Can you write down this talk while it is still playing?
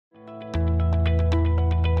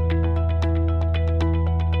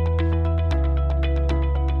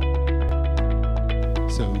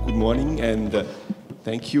morning, and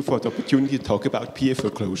thank you for the opportunity to talk about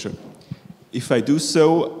PFO closure. If I do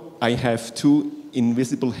so, I have two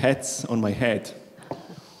invisible hats on my head.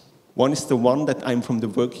 One is the one that I'm from the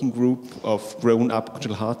working group of grown-up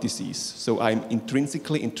congenital heart disease, so I'm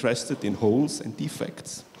intrinsically interested in holes and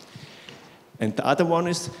defects. And the other one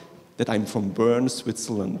is that I'm from Bern,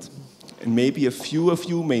 Switzerland. And maybe a few of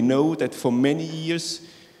you may know that for many years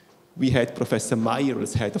we had Professor Meyer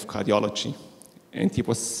as head of cardiology. And he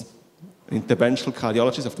was an interventional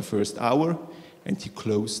cardiologist of the first hour, and he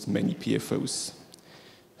closed many PFOs.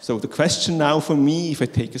 So the question now for me, if I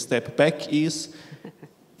take a step back, is,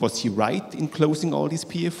 was he right in closing all these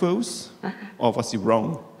PFOs, or was he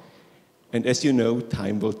wrong? And as you know,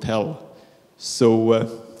 time will tell.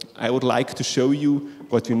 So I would like to show you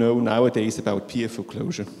what we know nowadays about PFO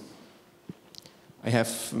closure. I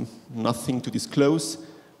have nothing to disclose.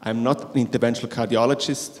 I'm not an interventional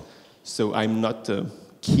cardiologist, so I'm not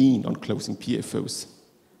keen on closing PFOs.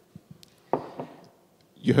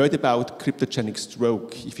 You heard about cryptogenic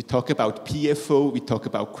stroke. If you talk about PFO, we talk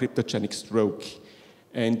about cryptogenic stroke.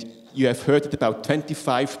 And you have heard that about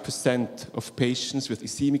 25% of patients with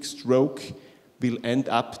ischemic stroke will end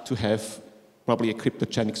up to have probably a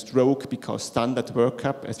cryptogenic stroke because standard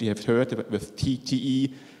workup, as we have heard with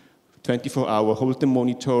TTE, 24-hour Holter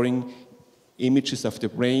monitoring, images of the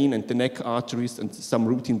brain and the neck arteries and some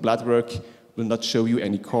routine blood work will not show you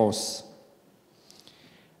any cause.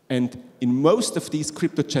 And in most of these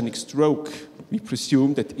cryptogenic stroke, we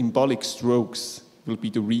presume that embolic strokes will be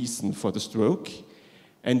the reason for the stroke.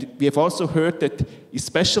 And we have also heard that,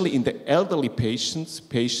 especially in the elderly patients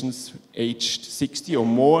aged 60 or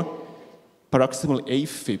more, paroxysmal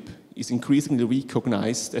AFib is increasingly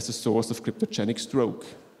recognized as a source of cryptogenic stroke.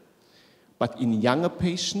 But in younger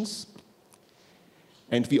patients,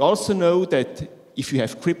 and we also know that if you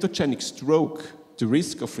have cryptogenic stroke, the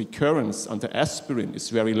risk of recurrence under aspirin is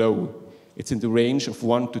very low. It's in the range of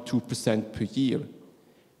 1% to 2% per year.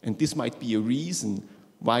 And this might be a reason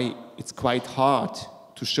why it's quite hard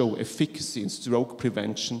to show efficacy in stroke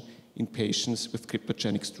prevention in patients with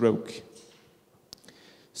cryptogenic stroke.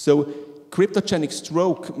 So cryptogenic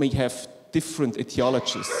stroke may have different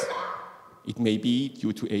etiologies. It may be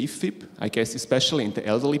due to AFib, I guess especially in the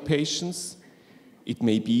elderly patients. It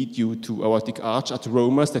may be due to aortic arch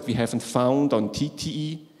atheromas that we haven't found on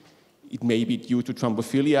TTE. It may be due to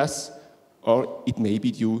thrombophilias, or it may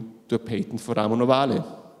be due to a patent foramen ovale.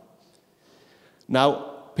 Now,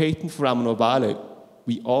 patent foramen ovale,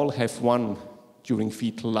 we all have one during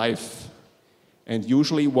fetal life. And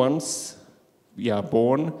usually once we are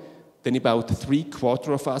born, then about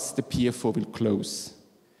 3/4 of us, the PFO will close.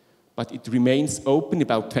 But it remains open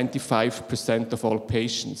about 25% of all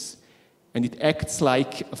patients. And it acts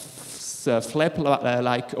like a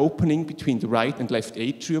flap-like opening between the right and left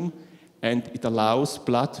atrium, and it allows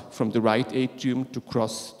blood from the right atrium to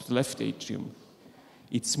cross to the left atrium.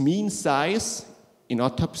 Its mean size in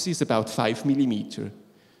autopsy is about 5 millimeters.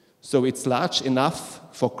 So it's large enough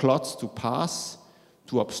for clots to pass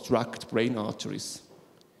to obstruct brain arteries.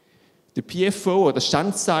 The PFO, or the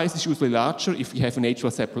shunt size, is usually larger if you have an atrial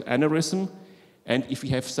septal aneurysm, and if we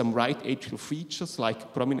have some right atrial features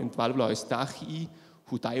like prominent valvular Eustachii,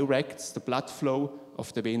 who directs the blood flow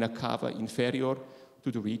of the vena cava inferior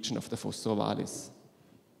to the region of the fossa ovalis.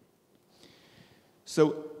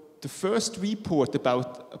 So the first report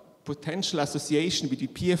about a potential association between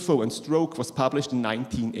PFO and stroke was published in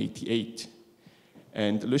 1988.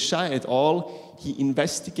 And Le Chat et al., he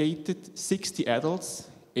investigated 60 adults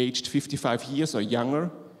aged 55 years or younger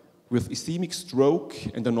with ischemic stroke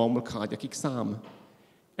and a normal cardiac exam.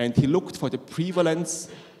 And he looked for the prevalence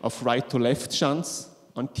of right to left shunts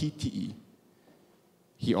on TTE.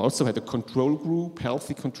 He also had a control group,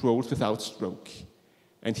 healthy controls without stroke.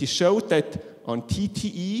 And he showed that on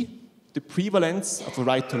TTE, the prevalence of a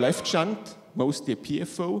right to left shunt, mostly a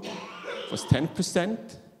PFO, was 10%.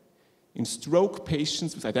 In stroke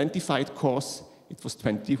patients with identified cause, it was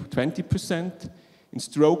 20%. In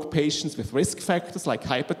stroke patients with risk factors like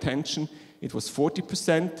hypertension, it was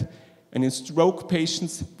 40%. And in stroke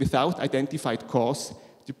patients without identified cause,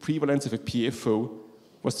 the prevalence of a PFO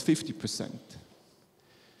was 50%.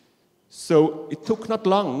 So it took not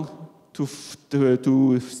long the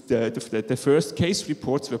first case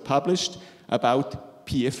reports were published about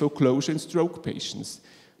PFO closure in stroke patients.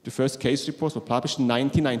 The first case reports were published in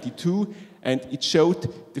 1992, and it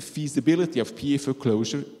showed the feasibility of PFO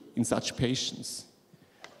closure in such patients.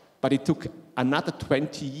 But it took another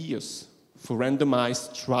 20 years for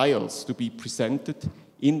randomized trials to be presented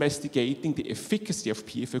investigating the efficacy of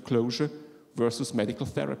PFO closure versus medical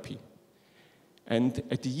therapy. And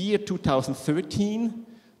at the year 2013,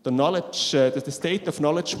 the state of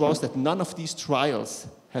knowledge was that none of these trials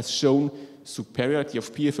has shown superiority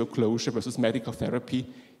of PFO closure versus medical therapy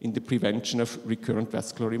in the prevention of recurrent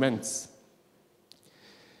vascular events.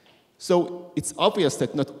 So it's obvious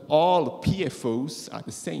that not all PFOs are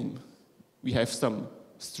the same. We have some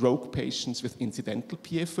stroke patients with incidental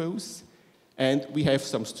PFOs, and we have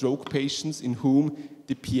some stroke patients in whom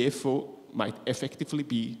the PFO might effectively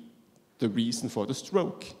be the reason for the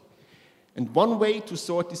stroke. And one way to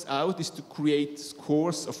sort this out is to create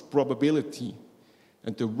scores of probability.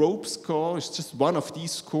 And the ROPE score is just one of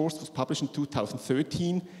these scores. It was published in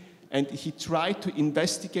 2013, and he tried to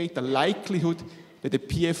investigate the likelihood that a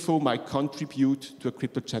PFO might contribute to a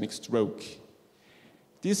cryptogenic stroke.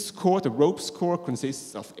 This score, the ROPE score,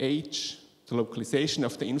 consists of age, the localization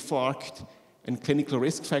of the infarct, and clinical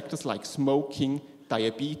risk factors like smoking,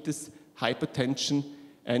 diabetes, hypertension,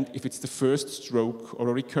 and if it's the first stroke or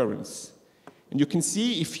a recurrence. And you can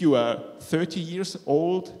see if you are 30 years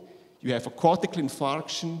old, you have a cortical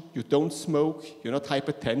infarction, you don't smoke, you're not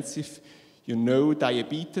hypertensive, you know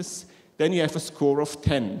diabetes, then you have a score of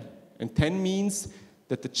 10. And 10 means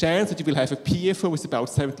that the chance that you will have a PFO is about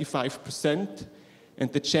 75%,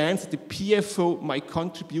 and the chance that the PFO might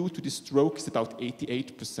contribute to the stroke is about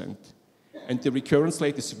 88%. And the recurrence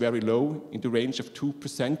rate is very low, in the range of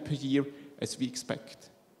 2% per year, as we expect.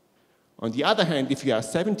 On the other hand, if you are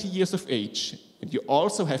 70 years of age and you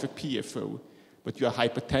also have a PFO, but you are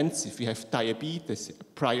hypertensive, you have diabetes, a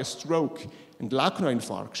prior stroke, and lacunar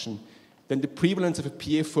infarction, then the prevalence of a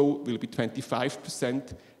PFO will be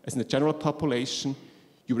 25%, as in the general population.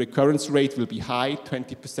 Your recurrence rate will be high,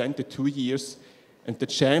 20% at 2 years, and the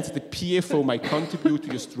chance that the PFO might contribute to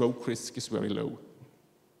your stroke risk is very low.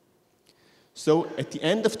 So at the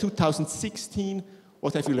end of 2016,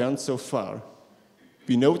 what have we learned so far?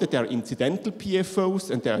 We know that there are incidental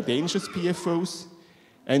PFOs and there are dangerous PFOs.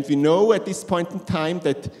 And we know at this point in time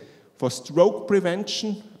that for stroke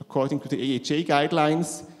prevention, according to the AHA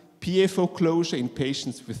guidelines, PFO closure in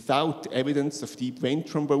patients without evidence of deep vein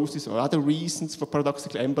thrombosis or other reasons for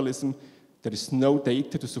paradoxical embolism, there is no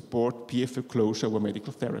data to support PFO closure over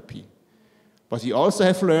medical therapy. But we also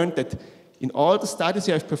have learned that in all the studies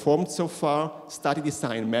we have performed so far, study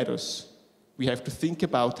design matters. We have to think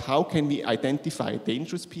about how can we identify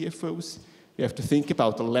dangerous PFOs. We have to think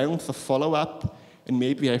about the length of follow-up, and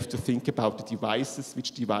maybe we have to think about the devices,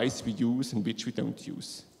 which device we use and which we don't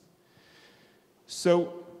use.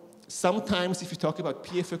 So sometimes if you talk about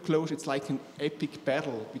PFO closure, it's like an epic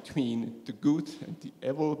battle between the good and the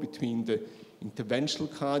evil, between the interventional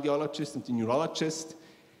cardiologist and the neurologist.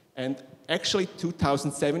 And actually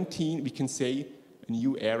 2017, we can say a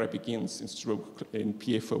new era begins in stroke, in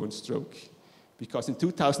PFO and stroke. Because in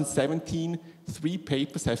 2017, 3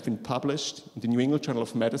 papers have been published in the New England Journal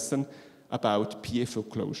of Medicine about PFO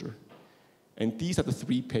closure. And these are the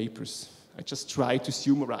 3 papers. I just try to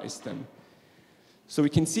summarize them. So we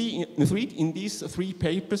can see in these 3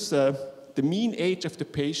 papers, the mean age of the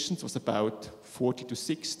patients was about 40 to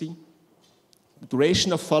 60. The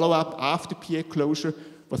duration of follow-up after PA closure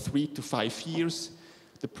was 3 to 5 years.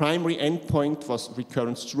 The primary endpoint was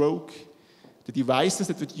recurrent stroke. The devices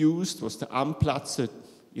that were used was the Amplatzer,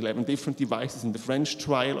 11 different devices in the French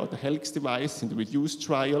trial, or the Helix device in the reduced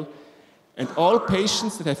trial. And all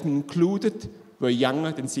patients that have been included were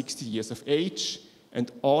younger than 60 years of age,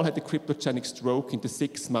 and all had a cryptogenic stroke in the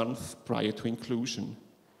 6 months prior to inclusion.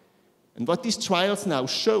 And what these trials now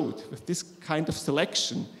showed, with this kind of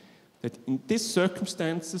selection, that in these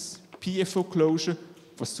circumstances, PFO closure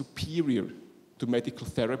was superior to medical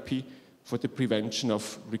therapy for the prevention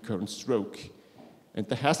of recurrent stroke. And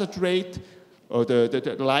the hazard rate, or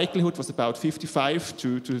the likelihood, was about 55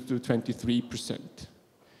 to 23%.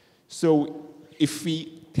 So if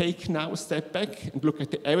we take now a step back and look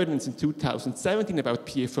at the evidence in 2017 about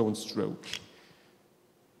PFO and stroke,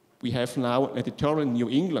 we have now an editorial in New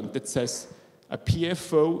England that says a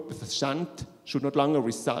PFO with a shunt should no longer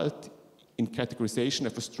result in categorization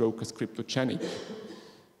of a stroke as cryptogenic.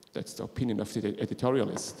 That's the opinion of the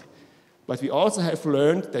editorialist. But we also have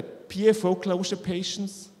learned that PFO closure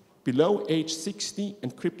patients below age 60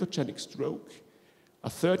 and cryptogenic stroke are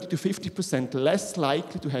 30 to 50% less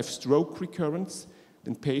likely to have stroke recurrence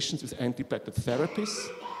than patients with antiplatelet therapies.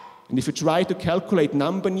 And if you try to calculate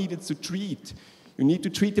number needed to treat, you need to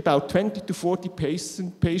treat about 20 to 40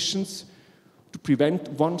 patients to prevent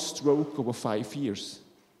 1 stroke over 5 years.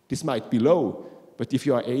 This might be low, but if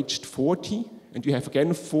you are aged 40 and you have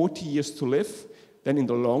again 40 years to live, then in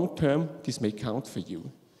the long term, this may count for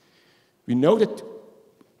you. We know that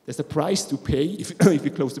there's a price to pay if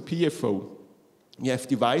you close the PFO. You have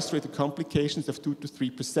device-related complications of 2 to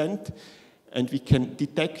 3%, and we can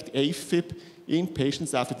detect AFib in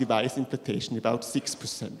patients after device implantation, about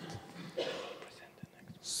 6%.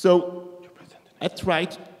 So I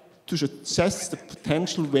tried to suggest the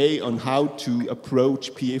potential way on how to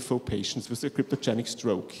approach PFO patients with a cryptogenic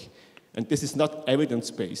stroke. And this is not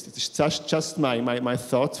evidence-based. It's just my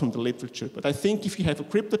thoughts from the literature. But I think if you have a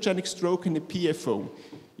cryptogenic stroke in a PFO,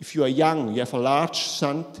 if you are young, you have a large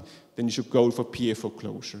shunt, then you should go for PFO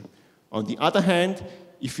closure. On the other hand,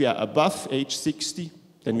 if you are above age 60,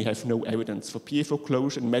 then we have no evidence for PFO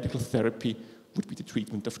closure, and medical therapy would be the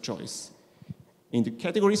treatment of choice. In the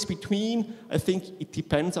categories between, I think it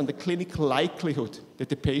depends on the clinical likelihood that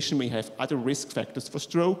the patient may have other risk factors for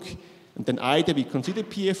stroke, and then either we consider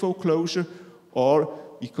PFO closure or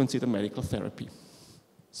we consider medical therapy.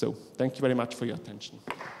 So, thank you very much for your attention.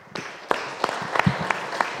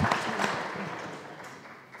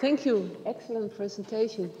 Thank you. Excellent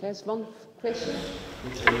presentation. There's one question.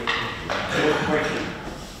 Short question.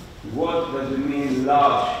 What does it mean,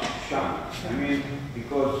 large shunt? I mean,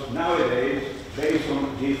 because nowadays, based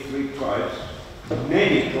on these three trials,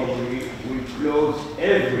 many probably will close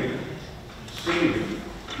every single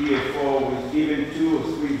PFO with even 2 or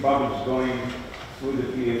 3 bubbles going through the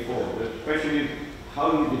PFO. The question is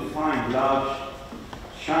how you define large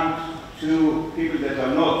shunt to people that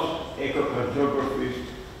are not echocardiographists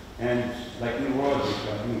and like neurologists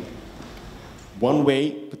like me. One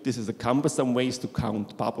way, but this is a cumbersome way, is to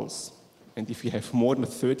count bubbles. And if you have more than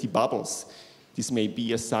 30 bubbles, this may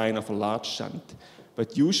be a sign of a large shunt.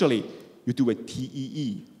 But usually, you do a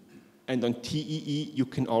TEE. And on TEE, you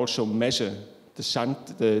can also measure the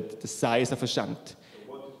shunt, the size of a shunt.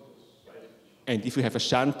 What is the size? And if you have a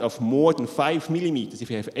shunt of more than 5 millimeters, if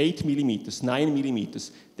you have 8 millimeters, 9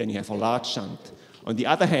 millimeters, then you have a large shunt. On the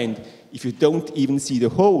other hand, if you don't even see the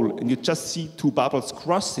hole, and you just see 2 bubbles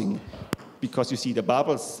crossing, because you see the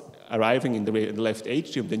bubbles arriving in the left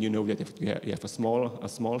atrium, then you know that you have a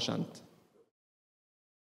small shunt.